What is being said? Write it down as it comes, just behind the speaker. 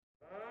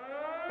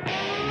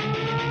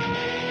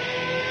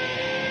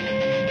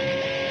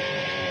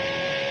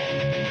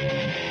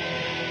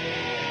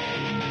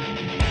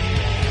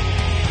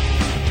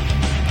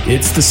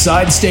It's the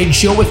Side Stage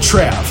Show with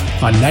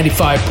Trav on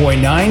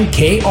 95.9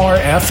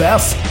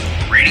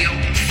 KRFF. Radio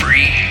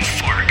Free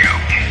Fargo.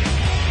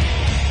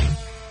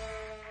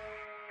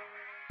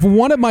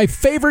 One of my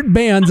favorite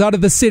bands out of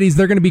the cities,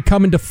 they're going to be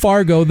coming to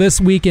Fargo this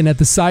weekend at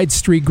the Side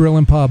Street Grill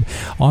and Pub.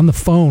 On the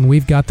phone,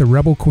 we've got the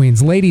Rebel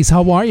Queens. Ladies,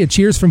 how are you?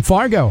 Cheers from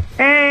Fargo.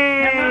 Hey!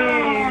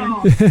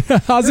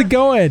 How's it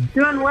going?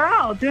 Doing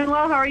well.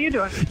 How are you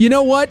doing? You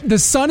know what? The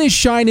sun is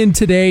shining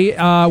today,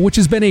 which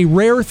has been a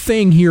rare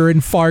thing here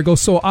in Fargo,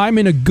 so I'm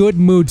in a good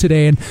mood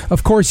today. And,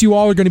 of course, you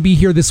all are going to be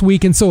here this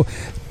weekend, so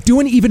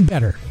doing even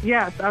better.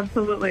 Yes,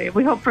 absolutely.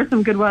 We hope for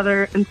some good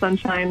weather and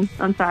sunshine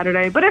on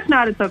Saturday, but if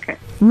not, it's okay.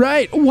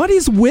 Right. What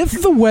is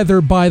with the weather,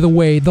 by the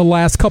way, the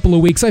last couple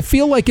of weeks? I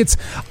feel like it's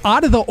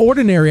out of the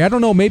ordinary. I don't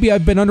know, maybe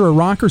I've been under a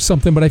rock or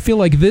something, but I feel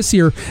like this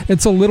year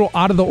it's a little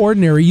out of the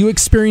ordinary. You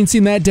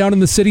experiencing that down in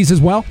the cities as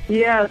well?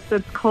 Yes,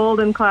 it's cold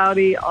and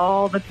cloudy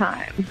all the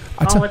time.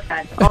 All the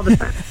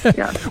time.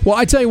 Yeah. Well,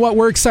 I tell you what,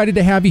 we're excited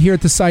to have you here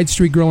at the Side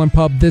Street Grill and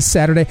Pub this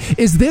Saturday.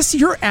 Is this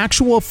your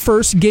actual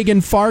first gig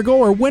in Fargo,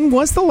 or when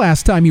was the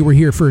last time you were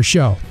here for a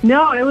show?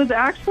 No, it was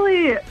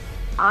actually,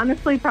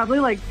 honestly, probably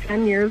like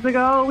 10 years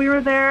ago we were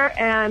there,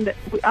 and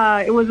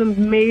it was a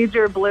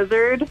major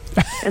blizzard.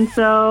 And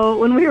so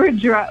when we were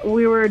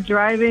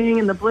driving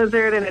in the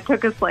blizzard, and it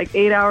took us like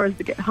 8 hours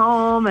to get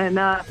home, and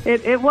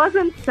it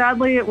wasn't,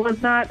 sadly, it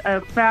was not a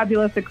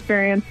fabulous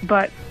experience,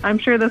 but I'm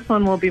sure this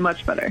one will be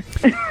much better.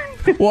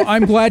 Well,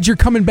 I'm glad you're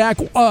coming back.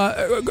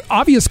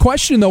 Obvious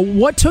question, though.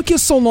 What took you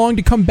so long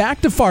to come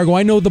back to Fargo?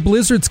 I know the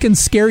blizzards can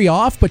scare you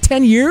off, but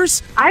 10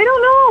 years? I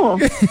don't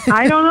know.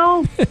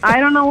 I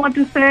don't know what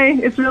to say.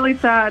 It's really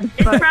sad.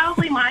 It's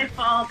probably my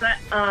fault.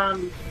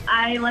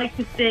 I like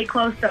to stay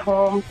close to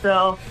home,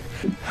 so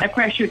I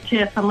pressure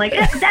Tiff. I'm like,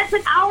 that's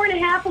an hour and a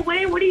half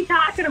away. What are you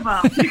talking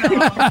about? So,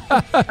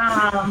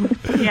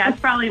 yeah, it's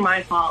probably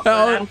my fault.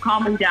 But I'm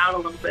calming down a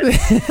little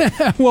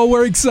bit. Well,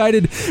 we're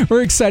excited.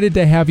 We're excited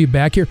to have you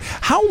back here.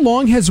 How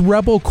long has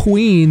Rebel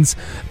Queens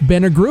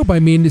been a group? I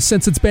mean,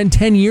 since it's been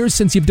 10 years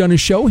since you've done a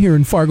show here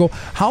in Fargo,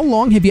 how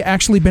long have you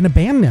actually been a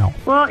band now?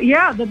 Well,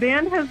 yeah, the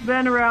band has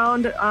been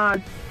around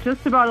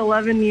just about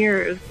 11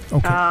 years.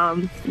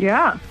 Okay.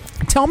 Yeah.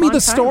 Tell me the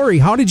story.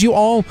 How did you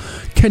all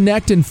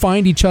connect and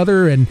find each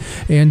other and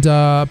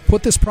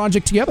put this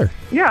project together?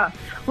 Yeah.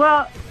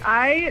 Well,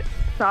 I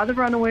saw the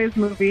Runaways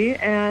movie,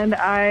 and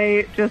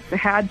I just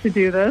had to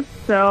do this.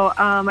 So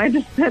I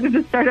decided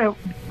to start a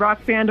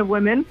rock band of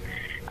women.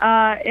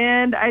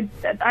 And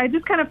I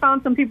just kind of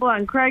found some people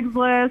on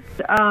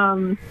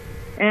Craigslist.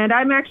 And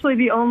I'm actually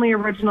the only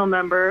original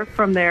member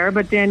from there.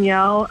 But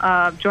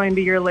Danielle joined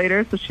a year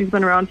later, so she's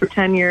been around for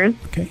 10 years.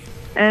 Okay.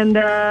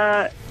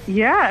 And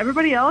yeah,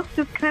 everybody else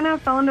just kind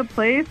of fell into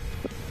place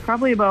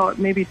probably about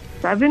maybe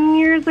 7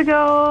 years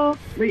ago.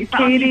 You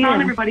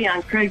found everybody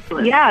on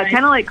Craigslist. Yeah, right?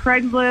 kind of like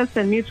Craigslist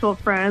and mutual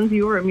friends.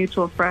 You were a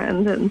mutual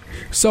friend. And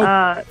so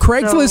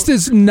Craigslist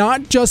is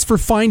not just for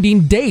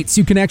finding dates.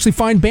 You can actually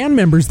find band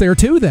members there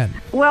too then.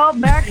 Well,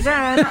 back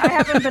then, I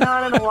haven't been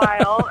on in a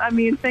while. I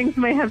mean, things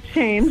may have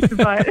changed,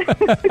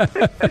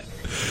 but...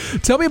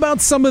 Tell me about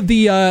some of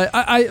the,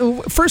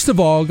 first of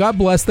all, God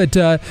bless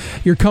that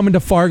you're coming to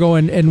Fargo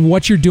and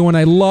what you're doing.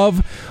 I love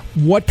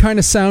what kind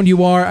of sound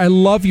you are. I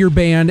love your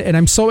band, and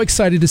I'm so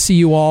excited to see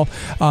you all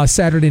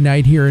Saturday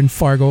night here in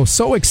Fargo.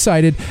 So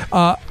excited.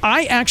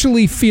 I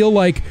actually feel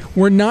like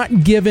we're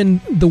not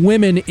giving the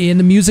women in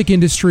the music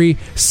industry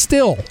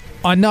still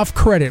enough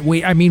credit.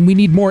 We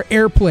need more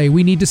airplay.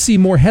 We need to see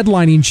more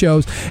headlining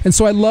shows. And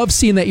so I love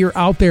seeing that you're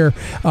out there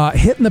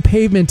hitting the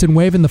pavement and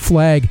waving the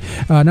flag,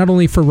 not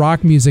only for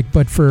rock music,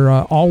 but for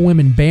all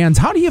women bands.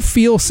 How do you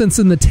feel since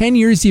in the 10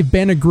 years you've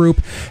been a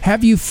group,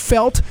 have you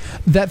felt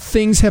that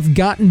things have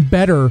gotten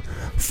better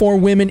for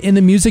women in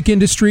the music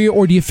industry,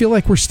 or do you feel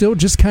like we're still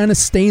just kind of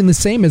staying the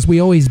same as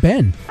we always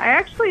been? I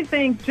actually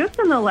think just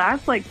in the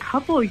last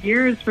couple of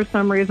years, for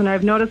some reason,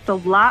 I've noticed a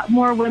lot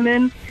more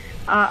women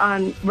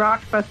on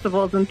rock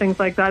festivals and things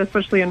like that,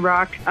 especially in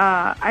rock.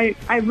 I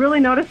really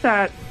noticed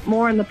that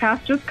more in the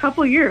past just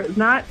couple years,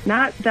 not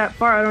that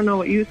far. I don't know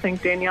what you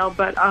think, Danielle,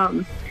 but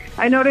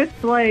I noticed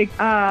there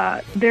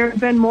have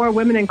been more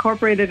women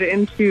incorporated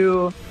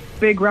into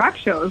big rock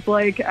shows.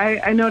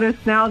 I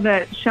noticed now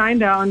that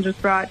Shinedown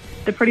just brought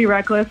the Pretty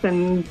Reckless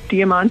and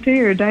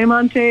Diamante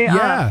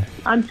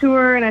on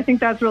tour, and I think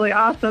that's really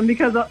awesome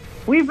because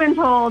we've been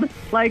told,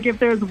 if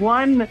there's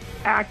one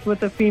act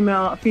with a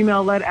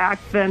female-led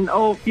act, then,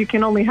 you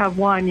can only have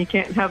one. You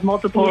can't have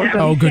multiple. Yeah.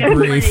 Oh, good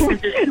grief.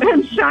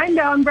 And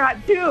Shinedown brought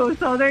two,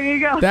 so there you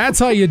go. That's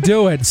how you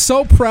do it.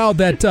 So proud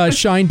that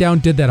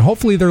Shinedown did that.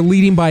 Hopefully they're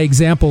leading by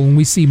example and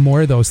we see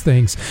more of those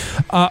things.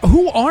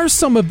 Who are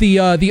some of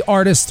the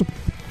artists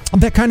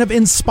that kind of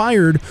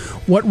inspired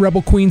what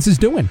Rebel Queens is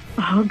doing?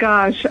 Oh,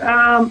 gosh.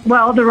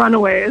 Well, the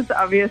Runaways,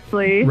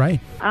 obviously. Right.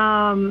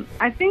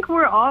 I think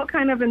we're all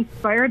kind of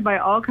inspired by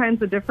all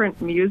kinds of different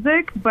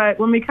music, but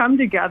when we come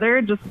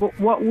together, just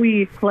what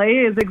we play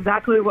is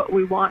exactly what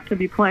we want to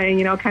be playing,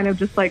 you know, kind of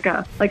just like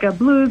a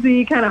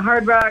bluesy, kind of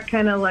hard rock,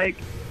 kind of like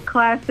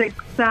classic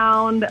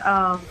sound.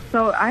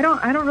 So I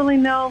don't really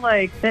know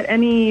like that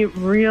any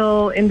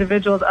real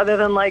individuals other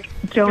than like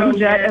Joan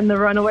Jett and the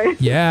Runaways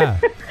Yeah.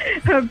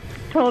 have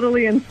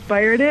totally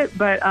inspired it,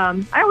 but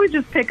I always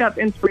just pick up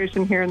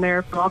inspiration here and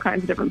there from all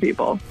kinds of different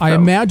people. I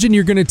imagine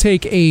you're going to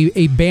take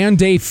a band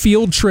day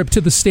field trip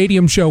to the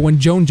stadium show when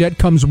Joan Jett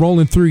comes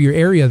rolling through your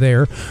area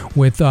there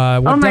with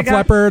Def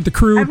Leppard, The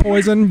Crew,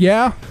 Poison.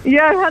 Yeah?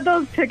 Yeah, I've had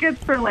those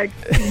tickets for like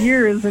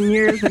years and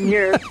years and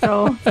years,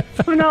 so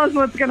who knows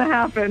what's going to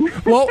happen.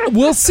 Well,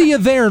 we'll see you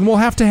there, and we'll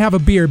have to have a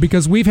beer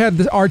because we've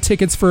had our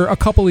tickets for a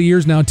couple of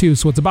years now, too,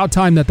 so it's about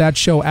time that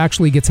show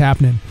actually gets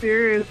happening.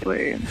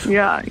 Seriously.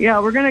 Yeah,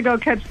 we're going to go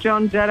catch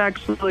Joan Jett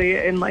actually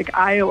in like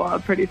Iowa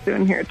pretty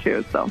soon here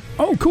too, so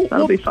cool.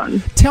 That'll be fun.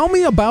 Tell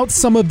me about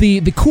some of the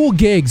cool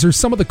gigs or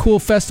some of the cool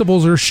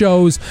festivals or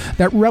shows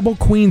that Rebel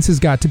Queens has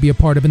got to be a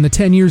part of in the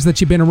 10 years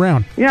that you've been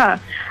around. Yeah.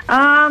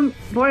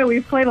 Boy,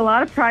 we've played a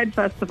lot of Pride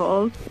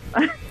festivals.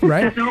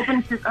 Right. It's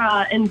open for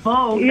En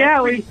Vogue.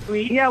 Yeah, sweet.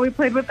 we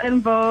played with En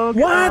Vogue.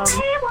 What?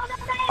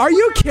 Are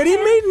you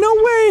kidding me? No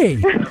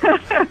way.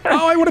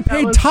 Oh, I would have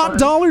paid top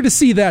dollar to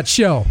see that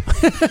show.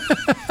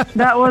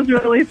 That was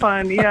really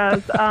fun.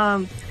 Yes.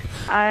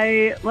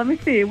 Let me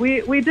see.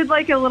 We did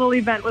like a little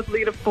event with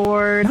Lita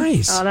Ford.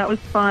 Nice. That was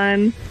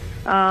fun.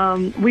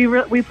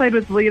 We played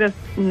with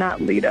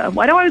not Lita.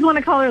 Why do I always want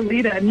to call her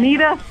Lita?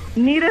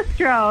 Nita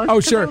Strauss. Oh,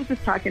 sure. I was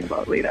just talking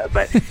about Lita,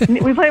 but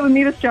we played with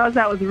Nita Strauss.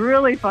 That was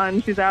really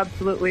fun. She's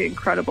absolutely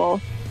incredible.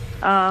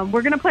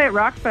 We're going to play at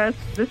Rockfest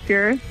this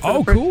year.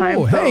 Oh, cool. Time,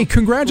 so hey,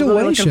 congratulations.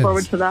 Really looking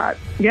forward to that.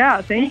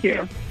 Yeah, thank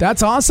you.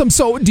 That's awesome.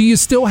 So do you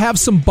still have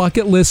some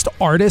bucket list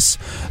artists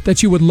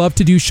that you would love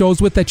to do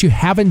shows with that you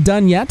haven't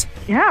done yet?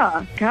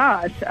 Yeah,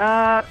 gosh.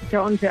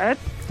 Joan Jett.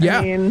 Yeah.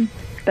 I mean,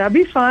 that'd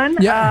be fun.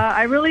 Yeah.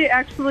 I really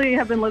actually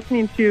have been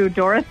listening to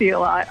Dorothy a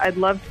lot. I'd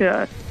love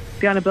to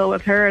be on a bill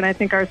with her, and I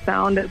think our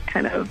sound is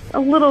kind of a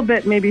little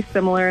bit maybe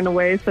similar in a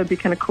way, so it'd be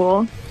kind of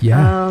cool.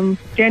 Yeah.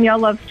 Danielle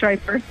loves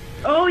Stryper.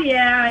 Oh,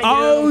 yeah, I do.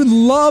 Oh,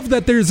 love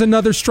that there's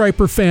another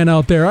Stryper fan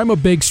out there. I'm a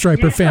big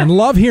Stryper fan.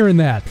 Love hearing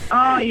that.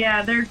 Oh,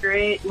 yeah, they're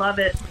great. Love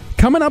it.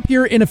 Coming up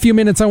here in a few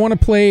minutes, I want to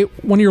play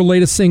one of your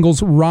latest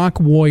singles,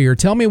 Rock Warrior.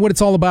 Tell me what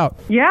it's all about.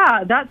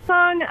 Yeah, that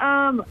song,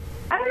 I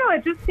don't know,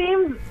 it just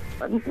seems...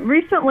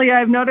 Recently,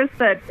 I've noticed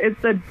that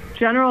it's a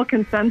general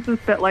consensus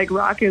that like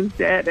rock is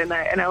dead, and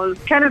I was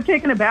kind of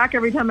taken aback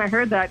every time I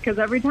heard that, because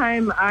every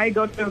time I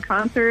go to a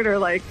concert or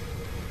like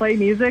play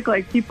music,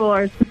 like people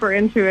are super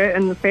into it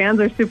and the fans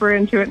are super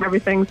into it and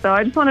everything. So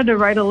I just wanted to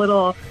write a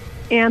little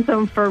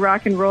anthem for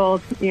rock and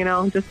roll, you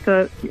know, just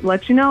to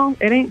let you know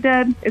it ain't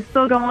dead. It's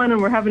still going and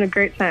we're having a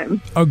great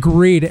time.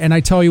 Agreed. And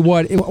I tell you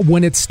what,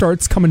 when it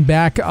starts coming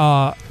back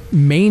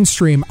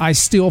mainstream, I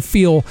still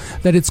feel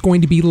that it's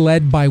going to be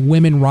led by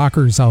women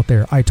rockers out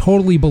there. I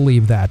totally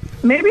believe that.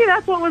 Maybe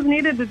that's what was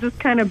needed to just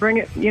kind of bring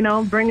it, you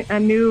know, bring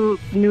a new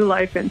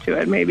life into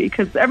it, maybe,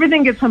 because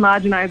everything gets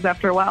homogenized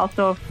after a while.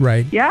 So,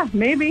 right. Yeah,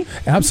 maybe.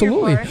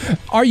 Absolutely.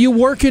 Are you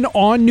working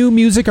on new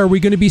music? Are we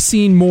going to be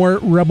seeing more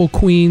Rebel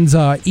Queens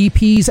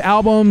EPs,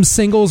 albums,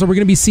 singles? Are we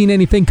going to be seeing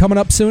anything coming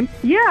up soon?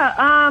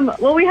 Yeah.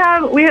 Well,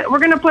 we're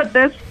going to put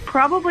this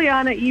probably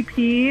on an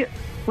EP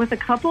with a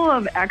couple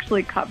of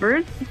actually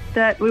covers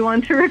that we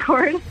want to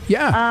record.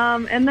 Yeah.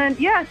 And then,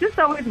 just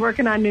always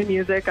working on new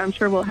music. I'm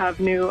sure we'll have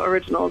new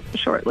originals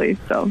shortly.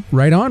 So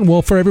right on.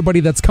 Well, for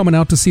everybody that's coming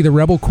out to see the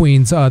Rebel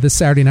Queens this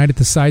Saturday night at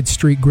the Side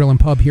Street Grill and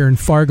Pub here in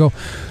Fargo,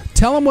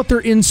 tell them what they're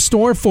in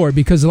store for,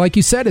 because like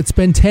you said, it's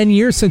been 10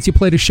 years since you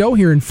played a show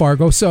here in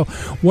Fargo. So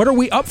what are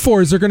we up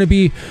for? Is there going to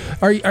be,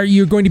 are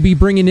you going to be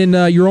bringing in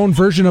your own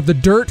version of The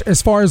Dirt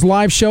as far as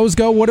live shows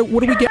go? What are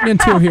we getting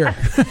into here?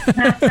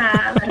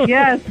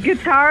 Yes,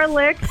 guitar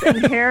licks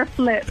and hair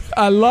flips.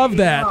 I love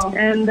that.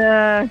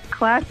 And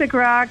classic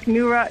rock,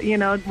 new rock, you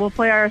know, we'll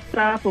play our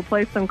stuff. We'll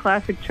play some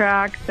classic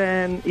tracks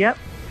and yep.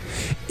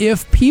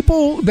 If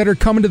people that are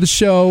coming to the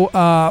show,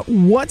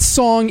 what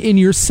song in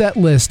your set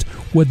list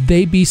would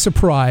they be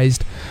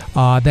surprised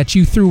that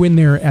you threw in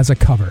there as a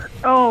cover?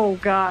 Oh,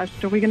 gosh.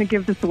 Are we going to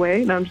give this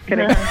away? No, I'm just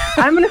kidding.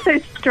 I'm going to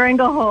say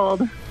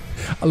Stranglehold.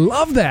 I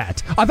love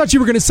that. I thought you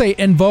were going to say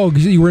En Vogue.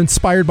 You were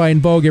inspired by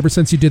En Vogue ever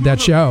since you did that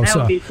show. That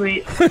would be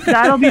sweet.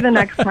 That'll be the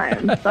next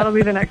time.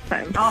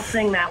 I'll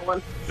sing that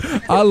one.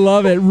 I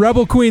love it.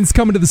 Rebel Queens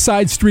coming to the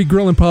Side Street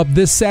Grill and Pub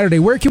this Saturday.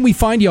 Where can we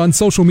find you on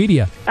social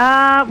media?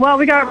 Well,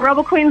 we got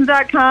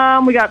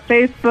rebelqueens.com. We got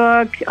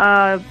Facebook,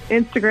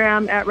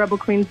 Instagram at Rebel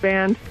Queens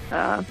Band.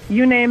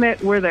 You name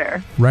it, we're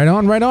there. Right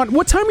on, right on.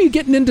 What time are you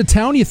getting into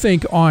town, you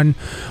think, on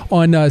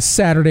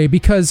Saturday?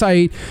 Because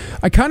I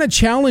kind of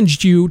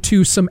challenged you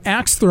to some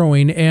axe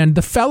throwing, and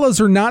the fellas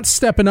are not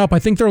stepping up. I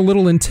think they're a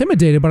little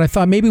intimidated, but I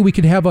thought maybe we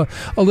could have a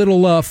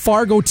little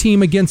Fargo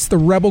team against the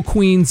Rebel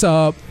Queens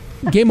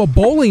game of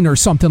bowling or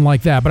something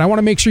like that. But I want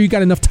to make sure you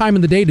got enough time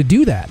in the day to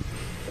do that.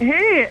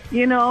 Hey,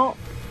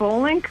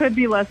 bowling could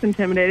be less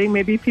intimidating.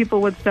 Maybe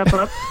people would step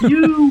up.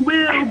 You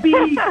will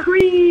be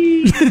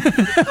cream.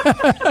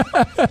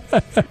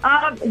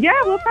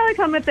 We'll probably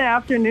come at the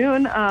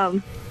afternoon.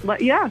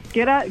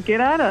 Get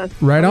at us.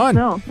 Right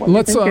on.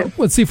 Let's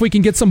see if we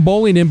can get some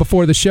bowling in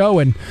before the show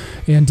and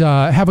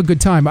have a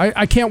good time.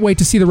 I can't wait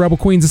to see the Rebel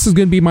Queens. This is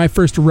going to be my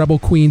first Rebel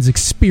Queens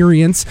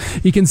experience.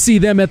 You can see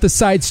them at the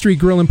Side Street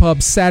Grill and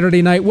Pub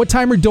Saturday night. What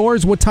time are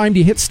doors? What time do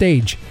you hit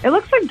stage? It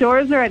looks like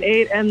doors are at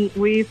 8 and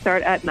we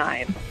start at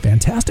 9.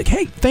 Fantastic.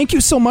 Hey, thank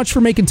you so much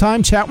for making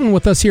time chatting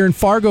with us here in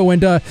Fargo,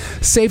 and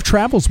safe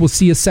travels. We'll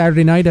see you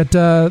Saturday night at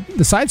the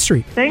Side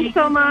Street. Thanks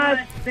so much.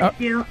 Thank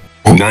you.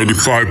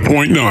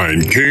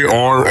 95.9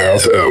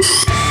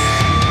 KRFF.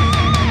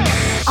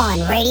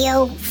 On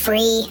Radio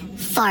Free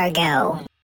Fargo.